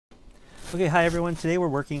Okay, hi everyone. Today we're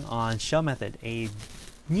working on shell method, a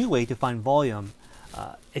new way to find volume.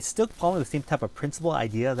 It's still following the same type of principle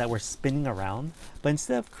idea that we're spinning around, but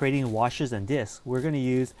instead of creating washers and disks, we're going to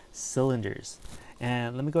use cylinders.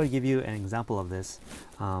 And let me go and give you an example of this.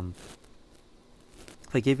 If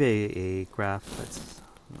I give you a graph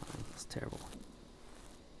that's terrible.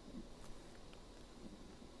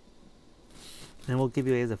 And we'll give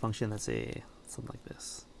you as a function that's something like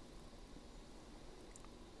this.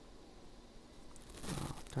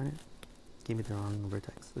 Darn it. Gave me the wrong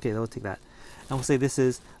vertex. Okay, we'll take that. And we'll say this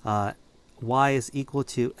is y is equal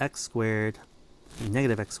to x squared,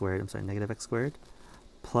 negative x squared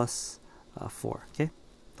plus 4. Okay,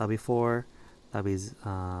 that'll be 4. That'll be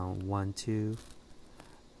 1, 2.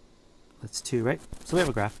 That's 2, right? So we have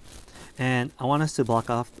a graph. And I want us to block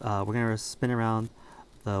off, we're going to spin around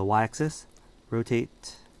the y-axis,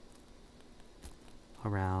 rotate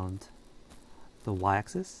around the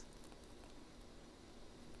y-axis.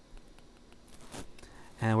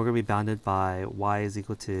 And we're going to be bounded by y is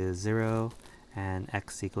equal to 0 and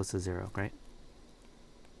x equals to 0, right?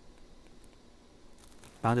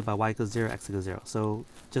 Bounded by y equals 0, x equals 0. So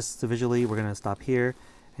just so visually, we're going to stop here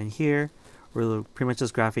and here. We're pretty much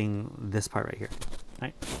just graphing this part right here.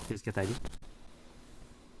 Right? You just get the idea.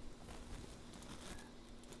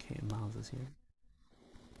 Okay, mouse is here.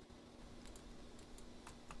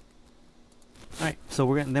 All right, so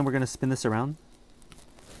we're going to spin this around,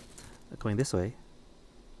 going this way.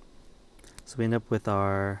 So we end up with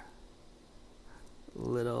our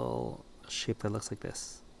little shape that looks like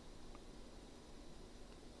this.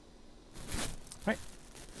 Right.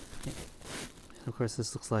 And of course,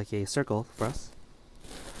 this looks like a circle for us.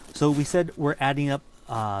 So we said we're adding up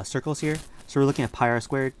circles here. So we're looking at pi r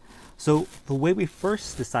squared. So the way we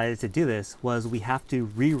first decided to do this was we have to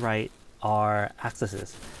rewrite our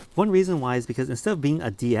axes. One reason why is because instead of being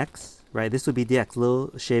a dx, right, this would be dx,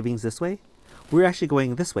 little shavings this way. We're actually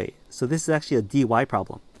going this way. So this is actually a dy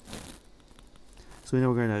problem. So we know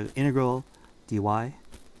we're going to integral dy.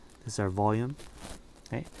 This is our volume.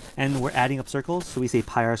 Okay? And we're adding up circles. So we say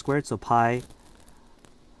pi r squared. So pi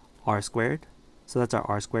r squared. So that's our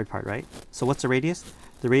r squared part, right? So what's the radius?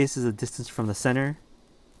 The radius is the distance from the center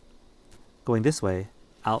going this way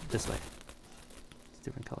out this way. It's a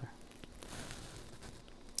different color.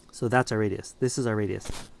 So that's our radius. This is our radius.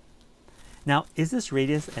 Now, is this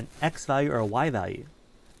radius an x value or a y value?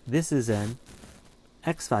 This is an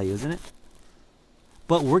x value, isn't it?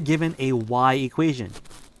 But we're given a y equation,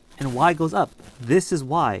 and y goes up. This is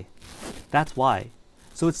y. That's y.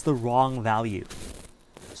 So it's the wrong value.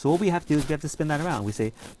 So what we have to do is we have to spin that around. We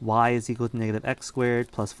say y is equal to negative x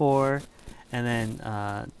squared plus 4, and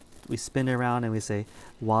then we spin it around and we say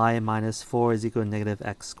y minus 4 is equal to negative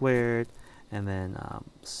x squared, and then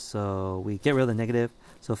so we get rid of the negative.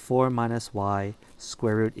 So 4 minus y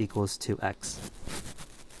square root equals 2x.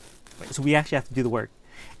 So we actually have to do the work.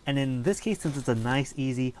 And in this case, since it's a nice,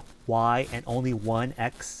 easy y and only one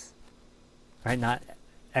x, right? Not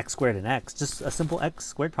x squared and x, just a simple x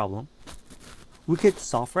squared problem, we could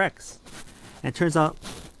solve for x. And it turns out,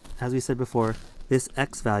 as we said before, this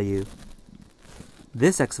x value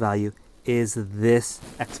is this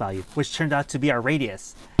x value, which turned out to be our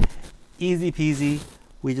radius. Easy peasy.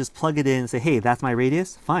 We just plug it in and say, hey, that's my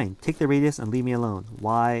radius. Fine, take the radius and leave me alone.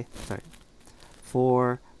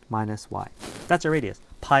 4 minus y. That's our radius.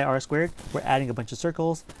 Pi r squared, we're adding a bunch of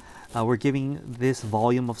circles. We're giving this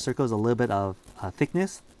volume of circles a little bit of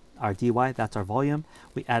thickness. Our dy, that's our volume.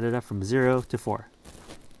 We added up from 0 to 4.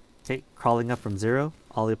 Okay, crawling up from 0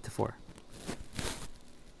 all the way up to 4.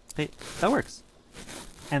 Okay, that works.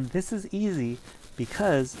 And this is easy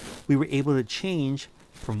because we were able to change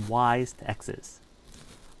from y's to x's.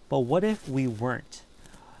 But what if we weren't?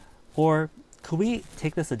 Or could we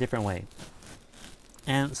take this a different way?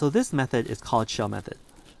 And so this method is called shell method.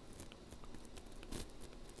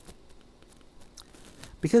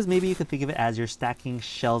 Because maybe you could think of it as you're stacking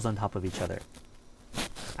shells on top of each other.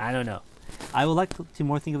 I don't know. I would like to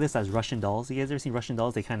more think of this as Russian dolls. You guys ever seen Russian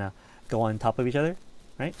dolls? They kind of go on top of each other,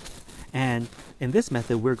 right? And in this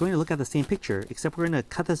method, we're going to look at the same picture, except we're going to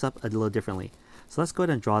cut this up a little differently. So let's go ahead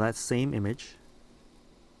and draw that same image.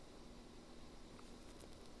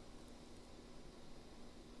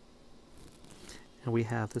 And we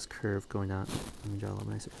have this curve going down. Let me draw a little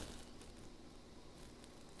nicer.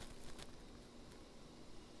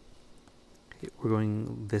 Okay,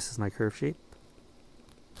 this is my curve shape.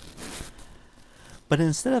 But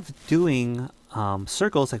instead of doing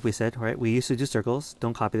circles, like we said, right? We used to do circles.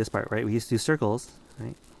 Don't copy this part, right? We used to do circles,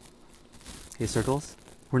 right? Okay, circles.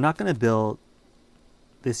 We're not going to build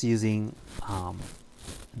this using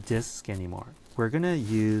disk anymore. We're going to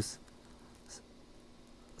use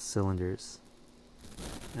cylinders.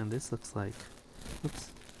 And this looks like, oops.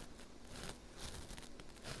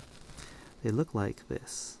 They look like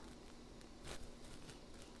this.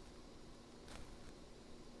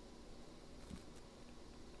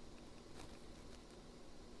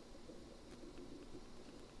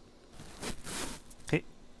 Okay,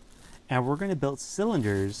 and we're going to build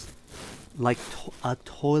cylinders like a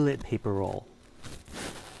toilet paper roll.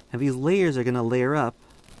 And these layers are going to layer up.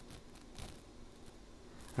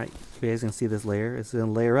 Right, you guys can see this layer. It's going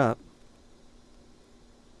to layer up.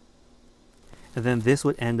 And then this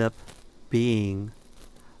would end up being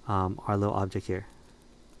our little object here.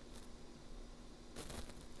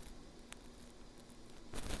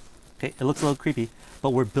 Okay, it looks a little creepy,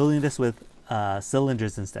 but we're building this with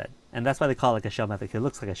cylinders instead. And that's why they call it like a shell method, because it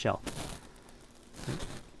looks like a shell. Let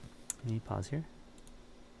me pause here.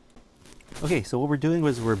 Okay, so what we're doing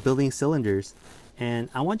was we're building cylinders, and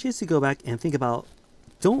I want you to go back and think about,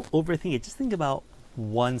 don't overthink it, just think about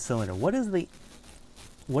one cylinder. What is the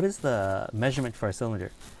measurement for a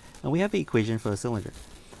cylinder? And we have the equation for a cylinder.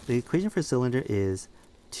 The equation for a cylinder is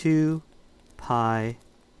 2 pi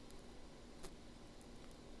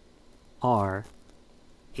r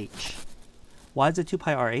h. Why is it 2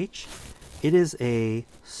 pi r h? It is a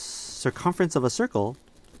circumference of a circle,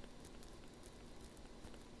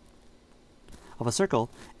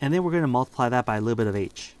 and then we're going to multiply that by a little bit of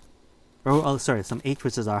h. Oh, sorry, some h,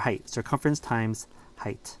 which is our height. Circumference times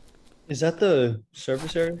height. Is that the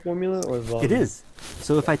surface area formula or volume? It is.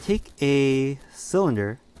 So if I take a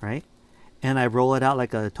cylinder, right, and I roll it out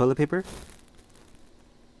like a toilet paper,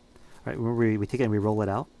 right, we take it and we roll it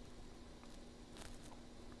out,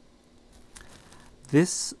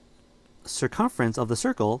 this circumference of the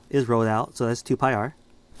circle is rolled out, so that's 2 pi r.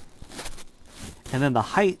 And then the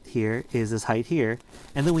height here is this height here,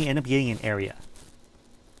 and then we end up getting an area.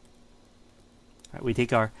 Right, we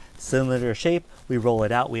take our cylinder shape, we roll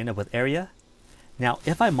it out, we end up with area. Now,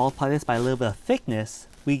 if I multiply this by a little bit of thickness,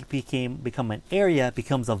 we become an area,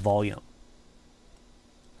 becomes a volume.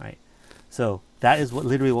 Right? So that is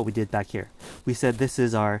literally what we did back here. We said this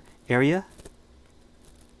is our area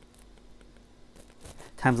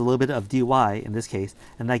times a little bit of dy in this case,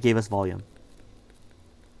 and that gave us volume.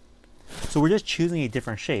 So we're just choosing a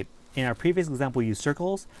different shape. In our previous example, we used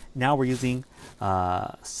circles. Now we're using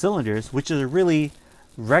cylinders, which is really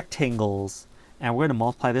rectangles, and we're going to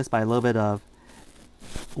multiply this by a little bit of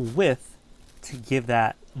width to give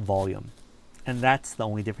that volume. And that's the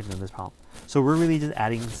only difference in this problem. So we're really just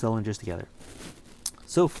adding cylinders together.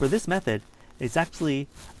 So for this method, it's actually,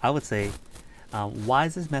 I would say, why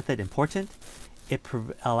is this method important? It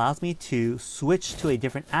allows me to switch to a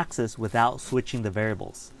different axis without switching the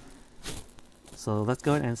variables. So let's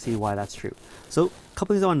go ahead and see why that's true. So a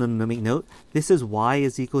couple things I want to make note. This is y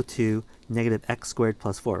is equal to negative x squared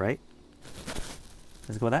plus 4, right?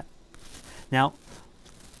 Let's go with that. Now,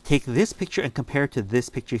 take this picture and compare it to this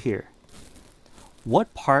picture here.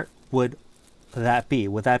 What part would that be?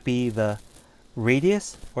 Would that be the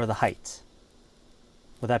radius or the height?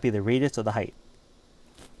 Would that be the radius or the height?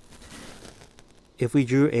 If we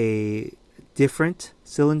drew a different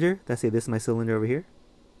cylinder, let's say this is my cylinder over here.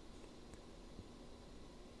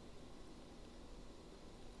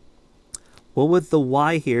 What would the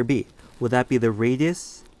y here be? Would that be the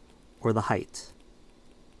radius or the height?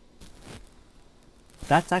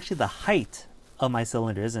 That's actually the height of my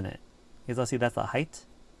cylinder, isn't it? You guys all see that's the height?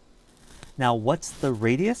 Now, what's the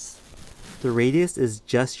radius? The radius is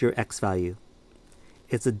just your x value.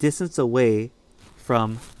 It's a distance away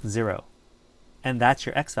from 0. And that's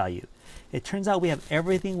your x value. It turns out we have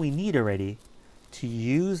everything we need already to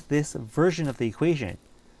use this version of the equation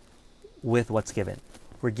with what's given.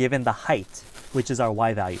 We're given the height, which is our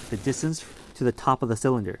y value, the distance to the top of the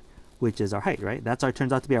cylinder, which is our height, right? That's our,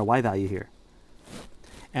 turns out to be our y value here.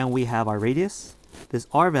 And we have our radius. This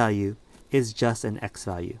r value is just an x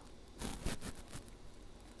value.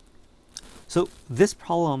 So this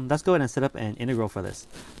problem, let's go ahead and set up an integral for this.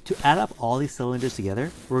 To add up all these cylinders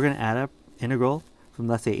together, we're going to add up integral from,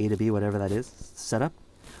 let's say, a to b, whatever that is, set up.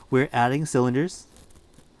 We're adding cylinders.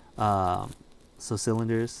 So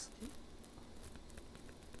cylinders.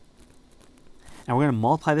 And we're going to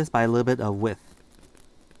multiply this by a little bit of width,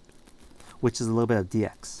 which is a little bit of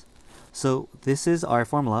dx. So this is our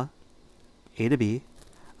formula, a to b,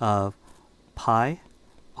 of pi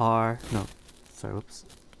r, no, sorry, whoops,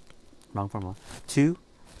 wrong formula, 2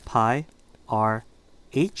 pi r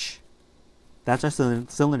h, that's our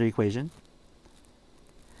cylinder equation.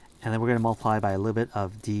 And then we're going to multiply by a little bit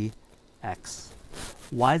of dx.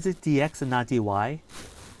 Why is it dx and not dy?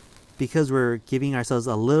 Because we're giving ourselves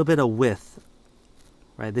a little bit of width,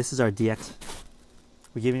 right? This is our dx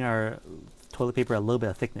we're giving our toilet paper a little bit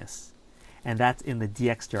of thickness. And that's in the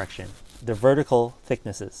dx direction, the vertical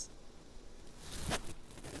thicknesses.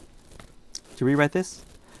 To rewrite this,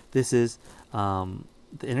 this is the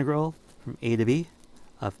integral from a to b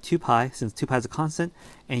of 2 pi, since 2 pi is a constant,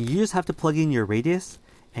 and you just have to plug in your radius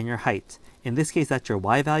and your height. In this case, that's your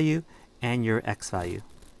y value and your x value,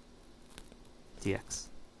 dx.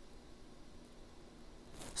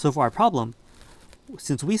 So for our problem,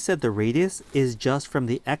 since we said the radius is just from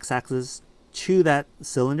the x-axis to that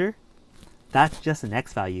cylinder, that's just an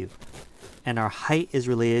x value. And our height is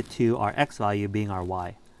related to our x value being our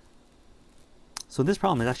y. So this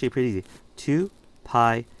problem is actually pretty easy. 2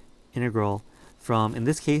 pi integral from, in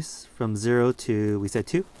this case, from 0 to, we said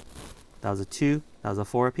 2. That was a 2. That was a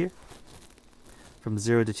 4 up here. From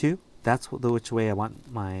 0 to 2, that's which way I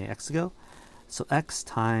want my x to go. So x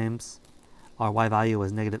times our y value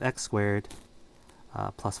was negative x squared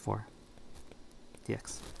plus 4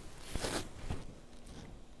 dx.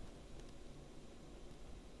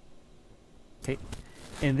 Okay,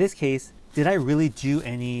 in this case, did I really do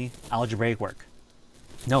any algebraic work?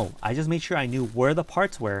 No, I just made sure I knew where the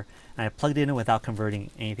parts were and I plugged it in without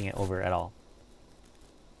converting anything over at all.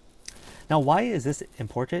 Now, why is this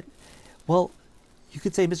important? Well, you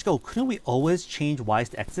could say, Mr. Go, couldn't we always change y's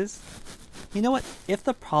to x's? You know what? If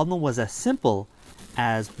the problem was as simple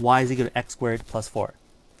as y is equal to x squared plus 4.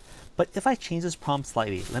 But if I change this problem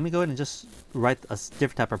slightly, let me go ahead and just write a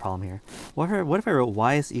different type of problem here. What if I wrote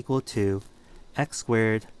y is equal to x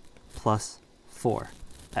squared plus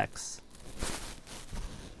 4x?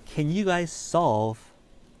 Can you guys solve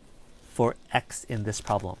for x in this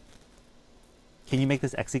problem? Can you make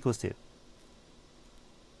this x equals 2?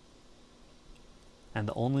 And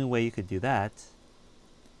the only way you could do that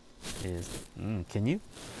is, can you?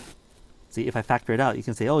 See, if I factor it out, you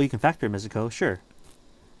can say, oh, you can factor it, Mr. Ko, sure.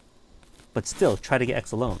 But still, try to get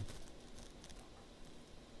x alone.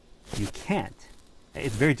 You can't.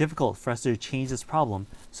 It's very difficult for us to change this problem,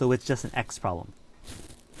 so it's just an x problem.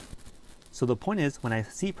 So the point is, when I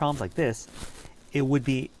see problems like this, it would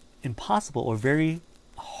be impossible or very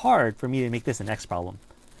hard for me to make this an x problem.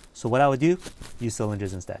 So what I would do, use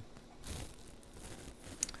cylinders instead.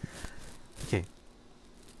 Okay.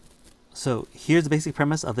 So here's the basic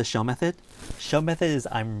premise of the shell method. Shell method is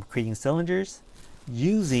I'm creating cylinders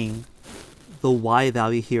using the y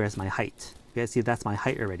value here as my height. You guys see that's my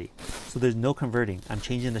height already. So there's no converting. I'm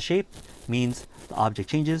changing the shape, means the object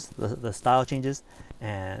changes, the style changes,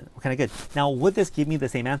 and we're kind of good. Now, would this give me the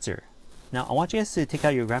same answer? Now, I want you guys to take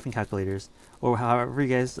out your graphing calculators, or however you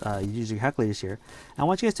guys use your calculators here. And I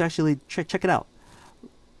want you guys to actually check it out.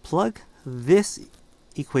 Plug this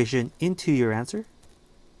equation into your answer,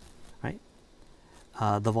 right?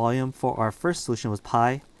 The volume for our first solution was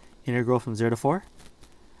pi integral from 0 to 4.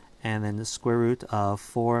 And then the square root of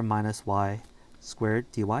 4 minus y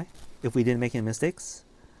squared dy, if we didn't make any mistakes.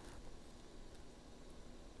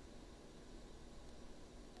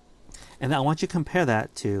 And then I want you to compare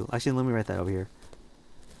that to, actually let me write that over here.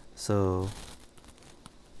 So,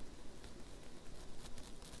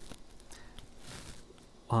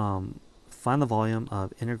 find the volume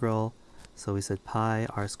of integral, so we said pi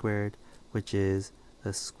r squared, which is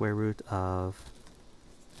the square root of,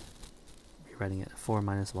 writing it 4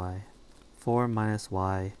 minus y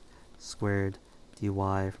squared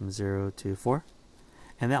dy from 0 to 4.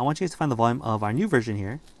 And then I want you guys to find the volume of our new version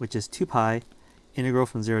here, which is 2 pi integral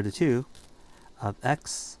from 0 to 2 of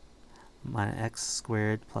x minus x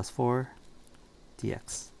squared plus 4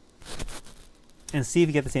 dx. And see if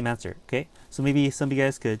you get the same answer, okay? So maybe some of you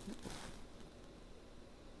guys could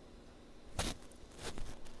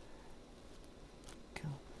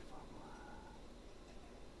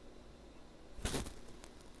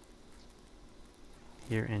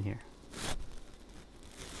here and here.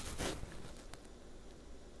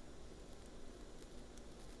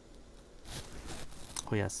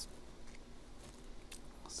 Oh yes.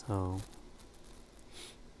 So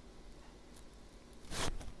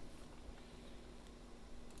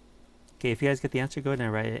okay, if you guys get the answer, go ahead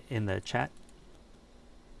and write it in the chat.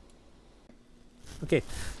 Okay,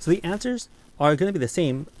 so the answers are going to be the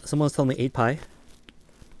same. Someone's telling me 8 pi.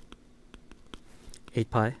 8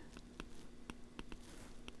 pi.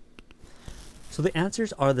 So the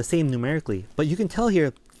answers are the same numerically, but you can tell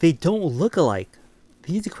here they don't look alike.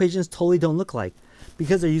 These equations totally don't look alike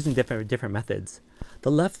because they're using different methods.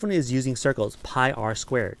 The left one is using circles, pi r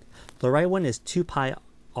squared. The right one is 2 pi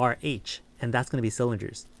r h, and that's going to be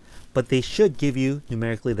cylinders. But they should give you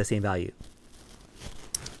numerically the same value.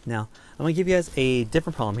 Now, I'm going to give you guys a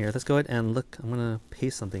different problem here. Let's go ahead and look. I'm going to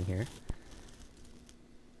paste something here.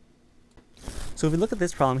 So if we look at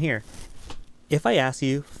this problem here, if I ask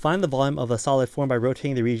you, find the volume of a solid formed by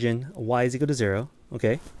rotating the region y is equal to 0,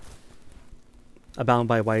 okay? Bound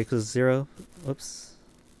by y equals 0, oops.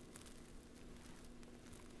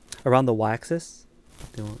 Around the y-axis,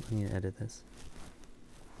 I need to edit this.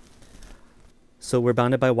 So we're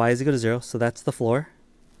bounded by y is equal to 0, so that's the floor.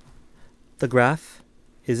 The graph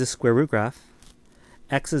is a square root graph.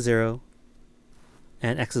 X is 0,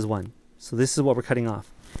 and x is 1. So this is what we're cutting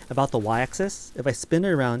off. About the y-axis, if I spin it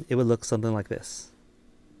around, it would look something like this.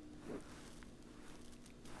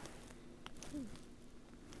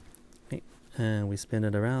 Okay. And we spin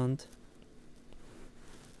it around.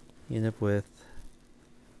 You end up with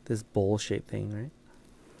this bowl-shaped thing, right?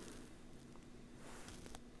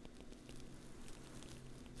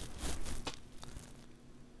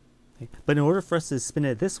 Okay. But in order for us to spin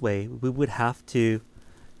it this way, we would have to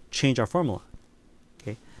change our formula.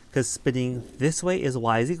 Okay, because spinning this way is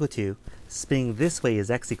y is equal to, spinning this way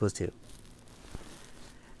is x equals 2.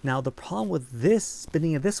 Now the problem with this,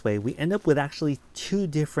 spinning it this way, we end up with actually two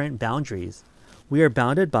different boundaries. We are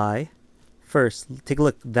bounded by, first, take a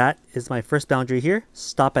look, that is my first boundary here,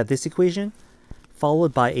 stop at this equation,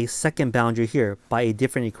 followed by a second boundary here by a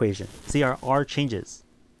different equation. See, our r changes.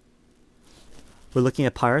 We're looking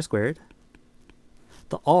at pi r squared.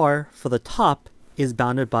 The r for the top is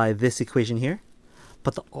bounded by this equation here,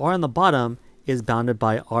 but the r on the bottom is bounded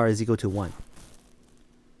by r is equal to 1.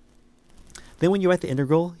 Then when you write the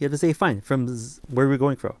integral, you have to say, fine, from where are we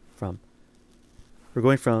going from? We're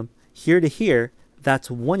going from here to here,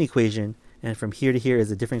 that's one equation, and from here to here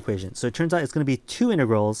is a different equation. So it turns out it's going to be two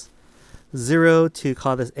integrals, 0 to,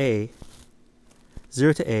 call this a,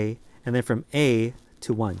 0 to a, and then from a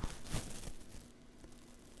to 1.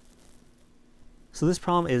 So this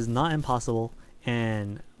problem is not impossible,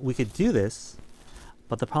 and we could do this,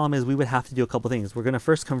 but the problem is we would have to do a couple things. We're going to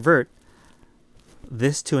first convert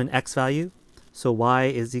this to an x value. So y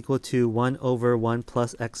is equal to 1 over 1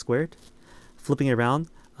 plus x squared. Flipping it around,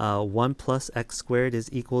 1 plus x squared is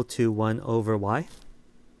equal to 1 over y.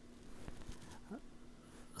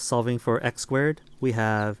 Solving for x squared, we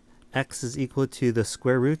have x is equal to the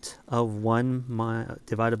square root of 1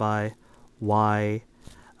 divided by y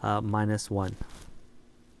minus 1.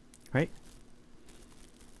 Right?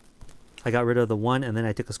 I got rid of the 1 and then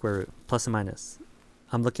I took a square root, plus and minus.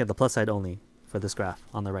 I'm looking at the plus side only for this graph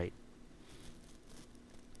on the right.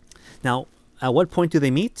 Now, at what point do they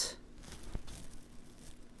meet?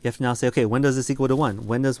 You have to now say, okay, when does this equal to 1?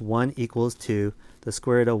 When does 1 equals to the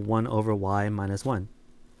square root of 1 over y minus 1?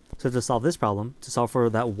 So to solve this problem, to solve for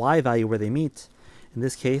that y value where they meet, in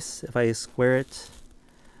this case, if I square it,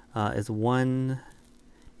 is 1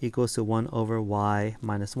 equals to 1 over y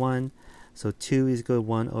minus 1. So 2 is equal to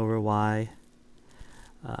 1 over y.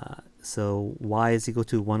 So y is equal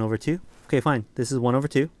to 1 over 2. Okay, fine. This is 1 over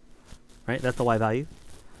 2. Right? That's the y value.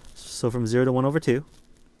 So from 0 to 1 over 2.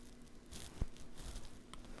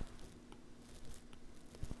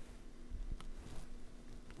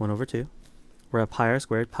 We're at pi r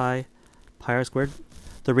squared. Pi r squared.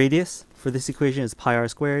 The radius for this equation is pi r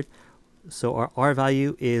squared. So our r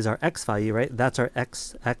value is our x value, right? That's our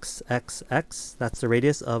x. That's the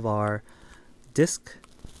radius of our disk.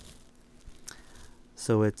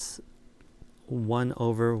 So it's 1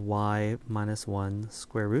 over y minus 1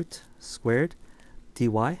 square root squared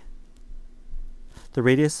dy. The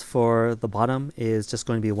radius for the bottom is just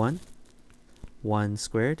going to be 1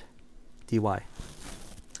 squared dy.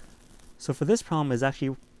 So for this problem, it's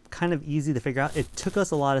actually kind of easy to figure out. It took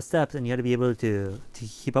us a lot of steps and you had to be able to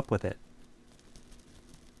keep up with it.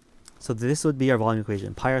 So this would be our volume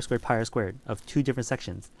equation, pi r squared of two different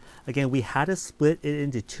sections. Again, we had to split it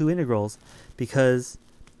into two integrals because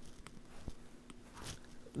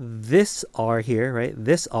this r here, right?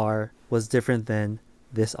 This r was different than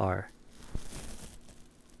this r.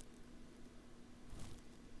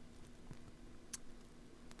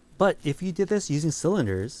 But if you did this using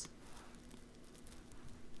cylinders,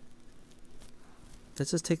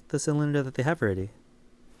 let's just take the cylinder that they have already.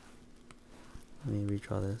 Let me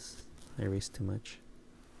redraw this. I erased too much.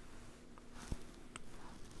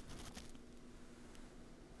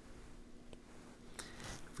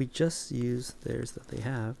 If we just use theirs that they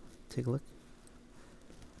have, take a look.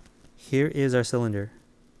 Here is our cylinder.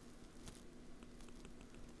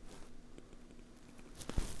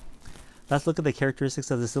 Let's look at the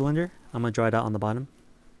characteristics of the cylinder. I'm going to draw it out on the bottom.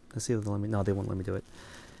 Let's see if they'll let me. No, they won't let me do it.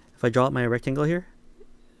 If I draw out my rectangle here,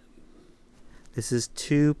 this is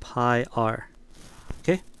 2 pi r.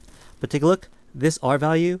 Okay? But take a look. This r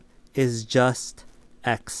value is just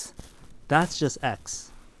x. That's just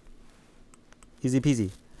x. Easy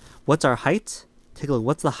peasy. What's our height? Take a look.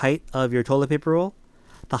 What's the height of your toilet paper roll?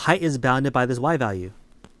 the height is bounded by this y value.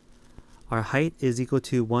 Our height is equal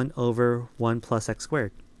to 1 over 1 plus x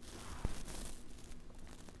squared.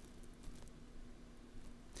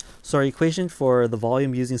 So our equation for the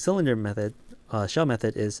volume using cylinder method, shell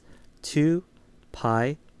method, is 2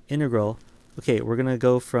 pi integral. Okay, we're going to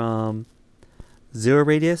go from 0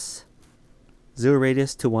 radius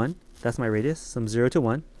to 1. That's my radius, from 0 to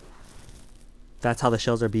 1. That's how the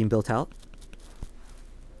shells are being built out.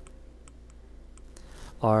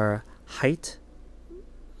 Our height,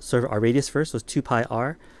 so our radius first was 2 pi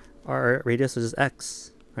r. Our radius was just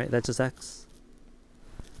x, right? That's just x.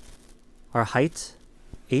 Our height,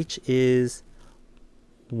 h, is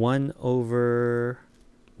 1 over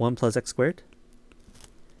 1 plus x squared,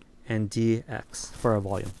 and dx for our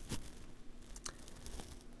volume.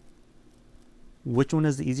 Which one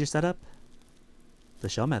is the easier setup? The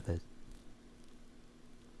shell method.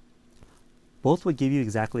 Both would give you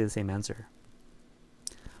exactly the same answer.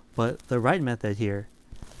 But the right method here,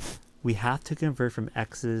 we have to convert from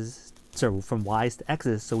from y's to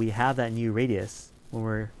x's, so we have that new radius when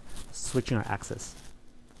we're switching our axis.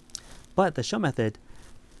 But the shell method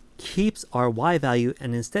keeps our y value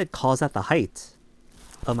and instead calls that the height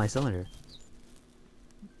of my cylinder.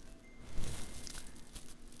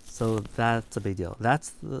 So that's a big deal.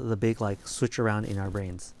 That's the big like switch around in our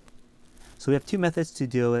brains. So we have two methods to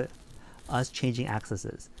deal with us changing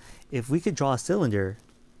axes. If we could draw a cylinder,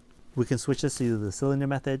 we can switch this to the cylinder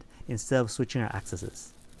method instead of switching our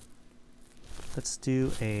axes. Let's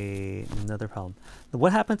do another problem. Now,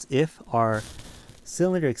 what happens if our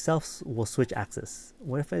cylinder itself will switch axis?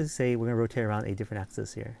 What if I say we're going to rotate around a different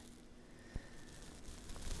axis here?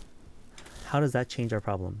 How does that change our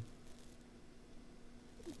problem?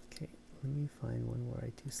 Okay, let me find one where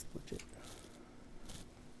I do switch it.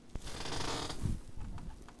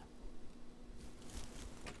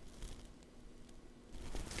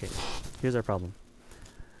 Okay, here's our problem.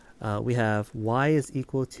 We have y is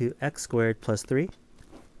equal to x squared plus 3.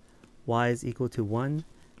 Y is equal to 1.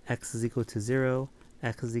 X is equal to 0.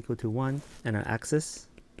 X is equal to 1. And our axis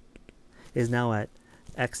is now at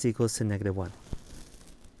x equals to negative 1.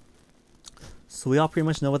 So we all pretty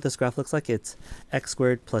much know what this graph looks like. It's x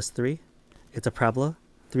squared plus 3. It's a parabola,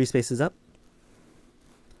 3 spaces up.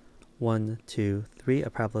 1, 2, 3, a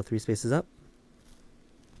parabola 3 spaces up.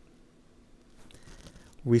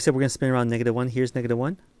 We said we're going to spin around negative 1. Here's negative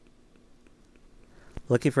 1.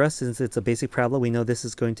 Lucky for us, since it's a basic parabola, we know this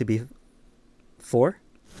is going to be 4.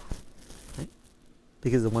 Right?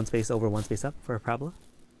 Because of 1 space over 1 space up for a parabola.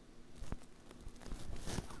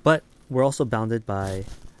 But we're also bounded by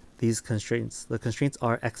these constraints. The constraints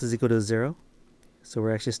are x is equal to 0. So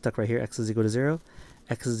we're actually stuck right here. X is equal to 0.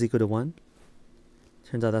 X is equal to 1.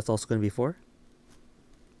 Turns out that's also going to be 4.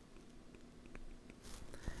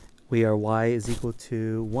 We are y is equal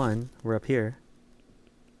to 1. We're up here.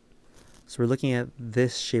 So we're looking at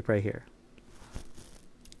this shape right here.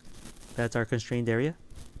 That's our constrained area.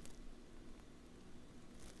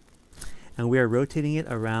 And we are rotating it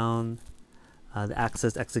around the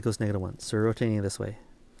axis x equals negative 1. So we're rotating it this way.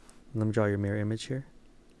 Let me draw your mirror image here.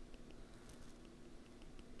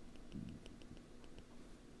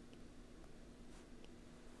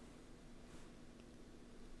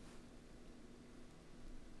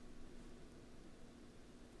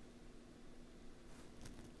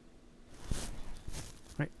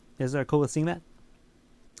 Right. Is that cool with seeing that?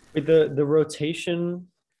 Wait, the rotation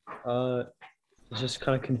is just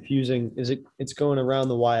kind of confusing. It's going around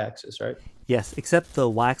the y-axis, right? Yes, except the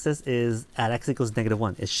y-axis is at x equals negative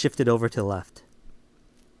 1. It's shifted over to the left.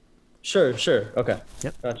 Sure. Okay.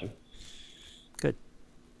 Yep. Got you. Good.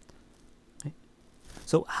 Okay.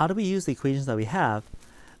 So how do we use the equations that we have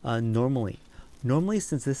normally? Normally,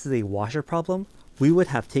 since this is a washer problem, we would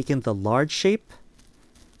have taken the large shape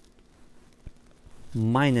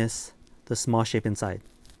minus the small shape inside.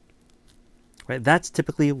 Right? That's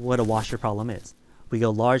typically what a washer problem is. We go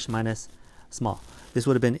large minus small. This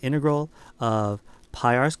would have been integral of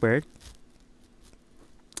pi r squared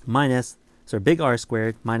minus, so big R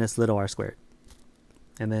squared minus little r squared.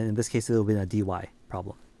 And then in this case, it would have been a dy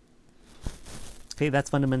problem. Okay, that's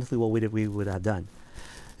fundamentally what we would have done.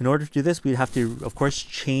 In order to do this, we'd have to, of course,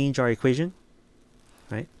 change our equation,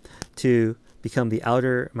 right, to become the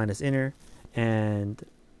outer minus inner. And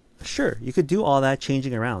sure, you could do all that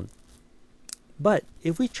changing around. But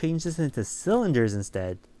if we change this into cylinders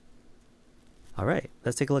instead, all right,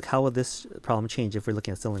 let's take a look. How will this problem change if we're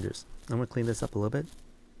looking at cylinders? I'm going to clean this up a little bit.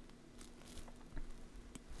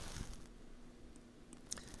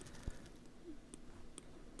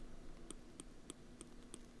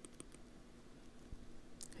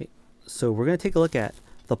 Okay, so we're going to take a look at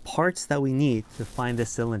the parts that we need to find this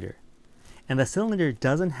cylinder. And the cylinder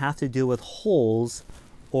doesn't have to do with holes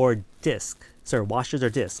or disc, sorry, washers or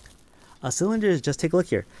disc. A cylinder is just, take a look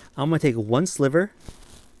here. I'm going to take one sliver,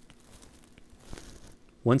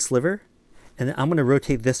 and then I'm going to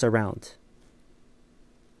rotate this around.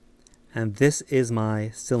 And this is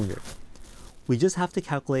my cylinder. We just have to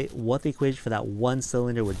calculate what the equation for that one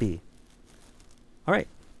cylinder would be. All right,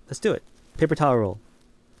 let's do it. Paper towel roll.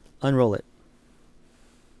 Unroll it.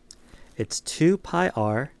 It's 2 pi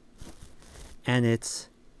r and it's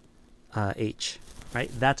h,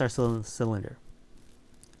 right? That's our cylinder.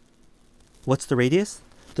 What's the radius?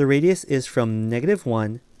 The radius is from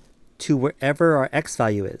 -1 to wherever our x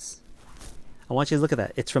value is. I want you to look at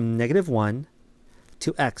that. It's from -1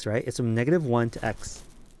 to x, right? It's from -1 to x.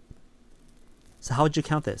 So how would you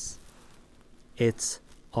count this? It's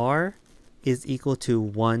r is equal to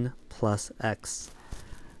 1 plus x.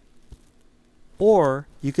 Or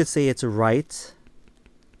you could say it's right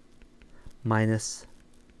minus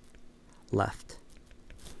left.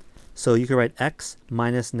 So you could write x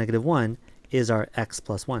minus -1 is our x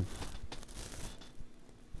plus 1.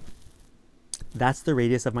 That's the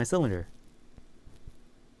radius of my cylinder.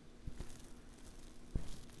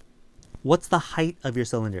 What's the height of your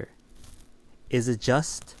cylinder? Is it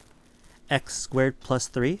just x squared plus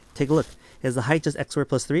 3? Take a look. Is the height just x squared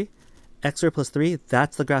plus 3? X squared plus 3,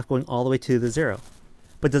 that's the graph going all the way to the 0.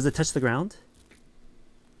 But does it touch the ground?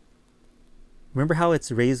 Remember how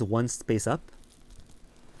it's raised one space up?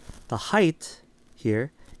 The height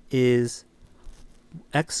here is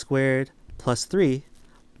x squared plus 3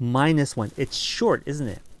 minus 1. It's short, isn't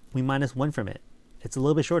it? We minus 1 from it. It's a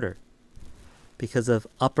little bit shorter because of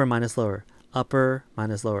upper minus lower, upper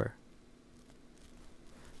minus lower.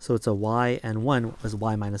 So it's a y, and 1 was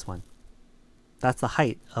y minus 1. That's the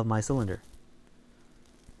height of my cylinder.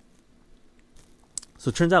 So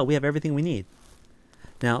it turns out we have everything we need.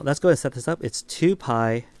 Now let's go ahead and set this up. It's 2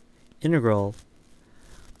 pi integral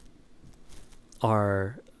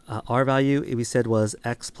our value we said was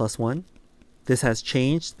x plus 1. This has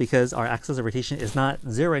changed because our axis of rotation is not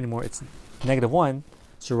 0 anymore. It's -1.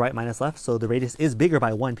 So right minus left. So the radius is bigger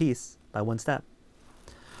by one piece, by one step.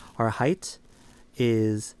 Our height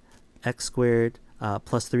is x squared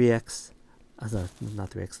plus 3x.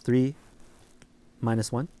 Not 3x, 3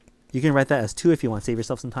 minus 1. You can write that as 2 if you want. Save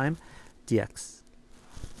yourself some time. Dx.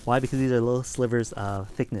 Why? Because these are little slivers of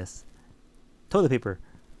thickness. Toilet paper.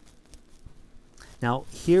 Now,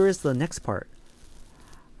 here is the next part.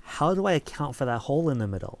 How do I account for that hole in the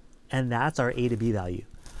middle? And that's our a to b value.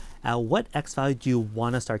 At what x value do you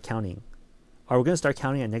want to start counting? Are we going to start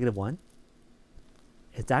counting at -1?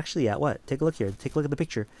 It's actually at what? Take a look here. Take a look at the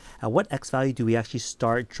picture. At what x value do we actually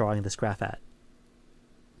start drawing this graph at?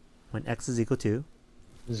 When x is equal to?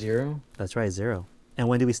 0. That's right, 0. And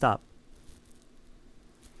when do we stop?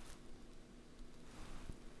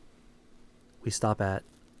 We stop at?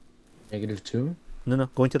 -2? No,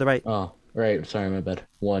 going to the right. Oh, right. Sorry, my bad.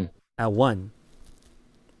 1. At 1.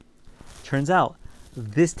 Turns out,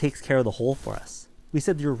 this takes care of the hole for us. We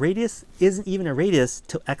said your radius isn't even a radius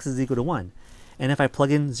till x is equal to 1. And if I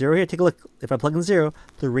plug in 0 here, take a look. If I plug in 0,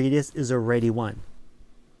 the radius is already 1.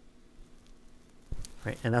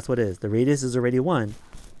 Right, and that's what it is. The radius is already 1.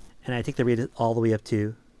 And I take the radius all the way up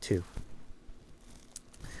to 2.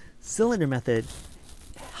 Cylinder method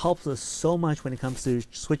helps us so much when it comes to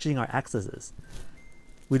switching our axes.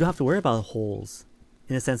 We don't have to worry about holes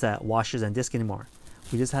in the sense that washers and disc anymore.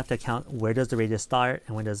 We just have to count where does the radius start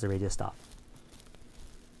and when does the radius stop.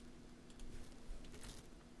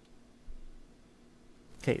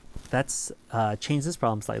 Okay, let's change this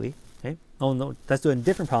problem slightly. Okay. Oh no, let's do a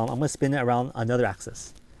different problem. I'm going to spin it around another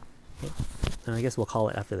axis. Okay. And I guess we'll call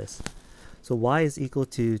it after this. So y is equal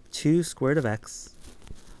to 2 squared of x,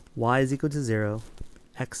 y is equal to 0,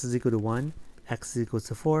 x is equal to 1, x is equal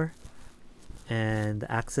to 4, and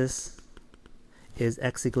the axis is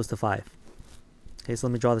x equals to 5. Okay, so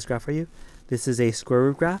let me draw this graph for you. This is a square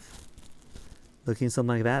root graph. Looking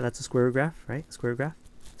something like that. That's a square root graph, right? Square root graph.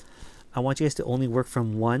 I want you guys to only work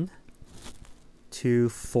from 1 to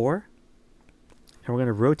 4. And we're going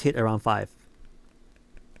to rotate around 5.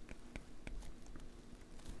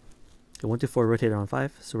 Okay, 1 to 4, rotate around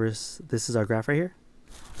 5. So this is our graph right here.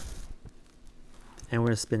 And we're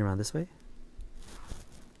going to spin around this way.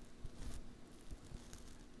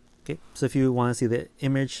 Okay, so if you want to see the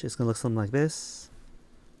image, it's going to look something like this.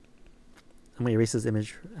 I'm going to erase this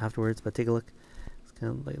image afterwards, but take a look. It's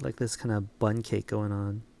kind of like this kind of bun cake going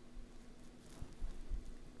on.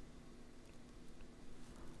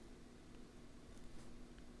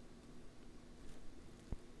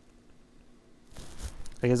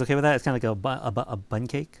 Are you guys okay with that? It's kind of like a bun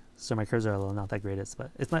cake. So my curves are a little not that greatest,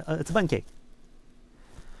 but it's not. It's a bun cake.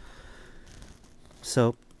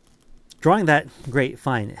 So drawing that, great,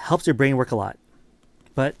 fine. It helps your brain work a lot.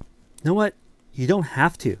 But you know what? You don't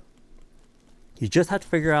have to. You just have to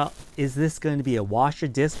figure out, is this going to be a washer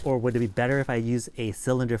disc, or would it be better if I use a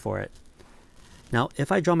cylinder for it? Now,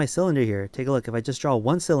 if I draw my cylinder here, take a look. If I just draw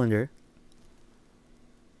one cylinder,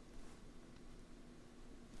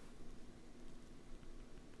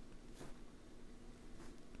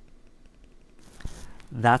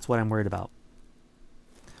 that's what I'm worried about.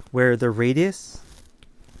 Where the radius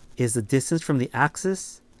is the distance from the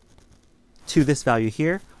axis to this value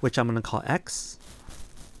here, which I'm going to call x.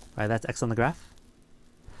 Right, that's x on the graph.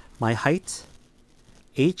 My height,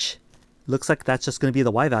 h, looks like that's just going to be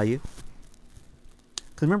the y value.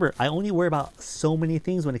 Because remember, I only worry about so many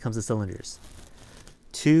things when it comes to cylinders.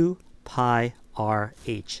 2 pi r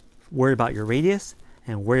h. Worry about your radius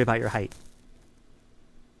and worry about your height.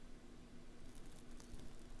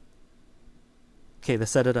 Okay,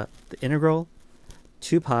 let's set it up. The integral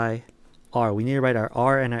 2 pi r. We need to write our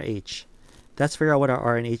r and our h. Let's figure out what our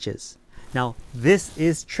r and h is. Now, this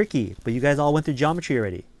is tricky, but you guys all went through geometry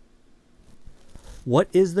already. What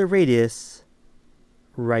is the radius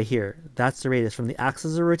right here? That's the radius from the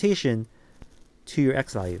axis of rotation to your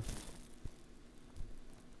x value.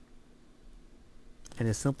 And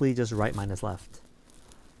it's simply just right minus left.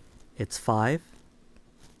 It's 5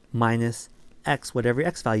 minus x, whatever your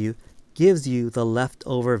x value, gives you the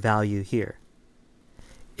leftover value here.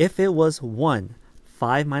 If it was 1,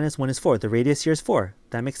 5 minus 1 is 4. The radius here is 4.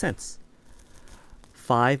 That makes sense.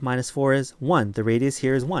 5 minus 4 is 1. The radius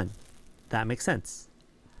here is 1. That makes sense.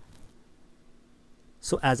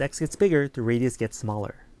 So as x gets bigger, the radius gets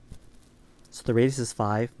smaller. So the radius is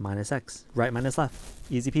 5 minus x. Right minus left.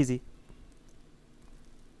 Easy peasy.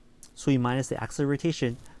 So we minus the axis of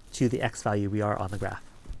rotation to the x value we are on the graph.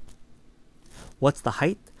 What's the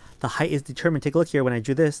height? The height is determined, take a look here when I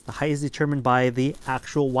drew this, the height is determined by the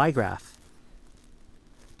actual y graph.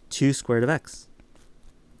 2 square root of x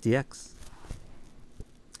dx.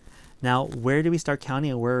 Now, where do we start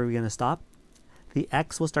counting and where are we going to stop? The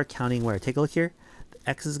x will start counting where? Take a look here. The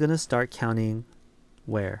x is going to start counting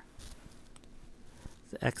where?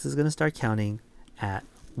 The x is going to start counting at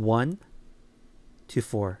 1 to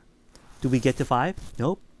 4. Do we get to 5?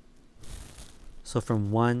 Nope. So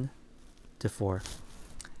from 1 to 4.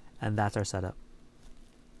 And that's our setup.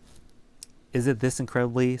 Is it this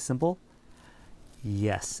incredibly simple?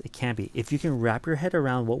 Yes, it can be. If you can wrap your head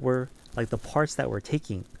around what we're, like the parts that we're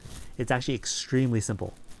taking, it's actually extremely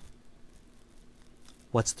simple.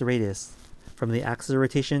 What's the radius? From the axis of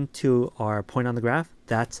rotation to our point on the graph,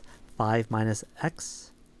 that's 5 minus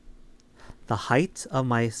x. The height of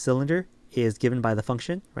my cylinder is given by the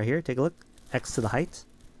function right here. Take a look. X to the height.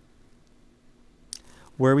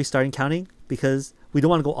 Where are we starting counting? Because we don't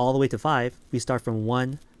want to go all the way to 5. We start from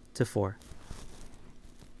 1 to 4.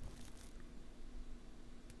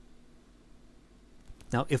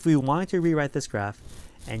 Now, if we wanted to rewrite this graph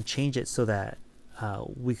and change it so that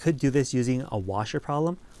we could do this using a washer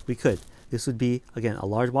problem, we could. This would be, again, a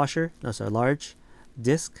large washer, no, sorry, a large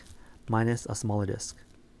disk minus a smaller disk.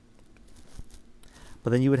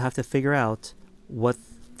 But then you would have to figure out what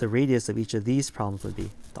the radius of each of these problems would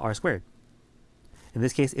be, the r squared. In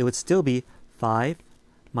this case, it would still be 5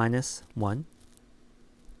 minus 1,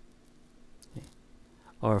 okay.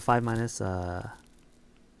 Or 5 minus,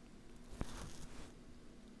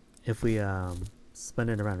 if we spin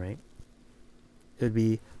it around, right, it would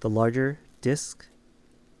be the larger disk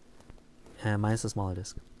and minus the smaller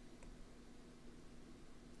disk.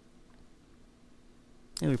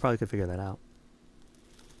 And we probably could figure that out.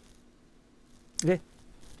 Okay.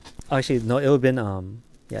 Oh, actually, no, it would have been,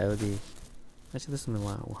 yeah, it would be, actually, this would be a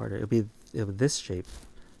lot harder. It would be this shape.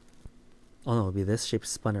 Oh, no, it would be this shape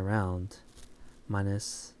spun around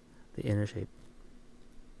minus the inner shape.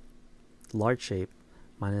 Large shape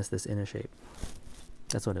minus this inner shape.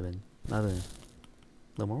 That's what it would have been. Other than a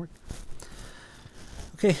little more work.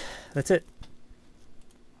 Okay, that's it.